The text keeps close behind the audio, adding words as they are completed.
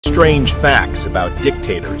Strange facts about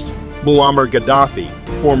dictators. Muammar Gaddafi,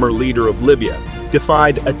 former leader of Libya,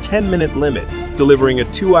 defied a 10-minute limit, delivering a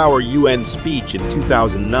 2-hour UN speech in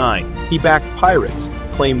 2009. He backed pirates,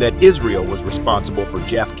 claimed that Israel was responsible for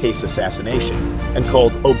JFK's assassination, and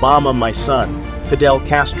called Obama "my son." Fidel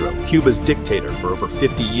Castro, Cuba's dictator for over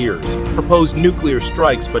 50 years, proposed nuclear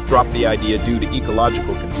strikes but dropped the idea due to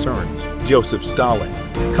ecological concerns. Joseph Stalin,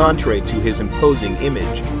 contrary to his imposing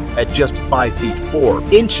image, at just 5 feet 4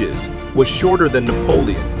 inches, was shorter than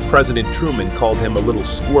Napoleon. President Truman called him a little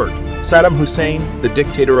squirt. Saddam Hussein, the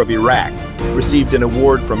dictator of Iraq, received an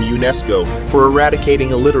award from UNESCO for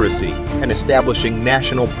eradicating illiteracy and establishing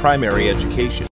national primary education.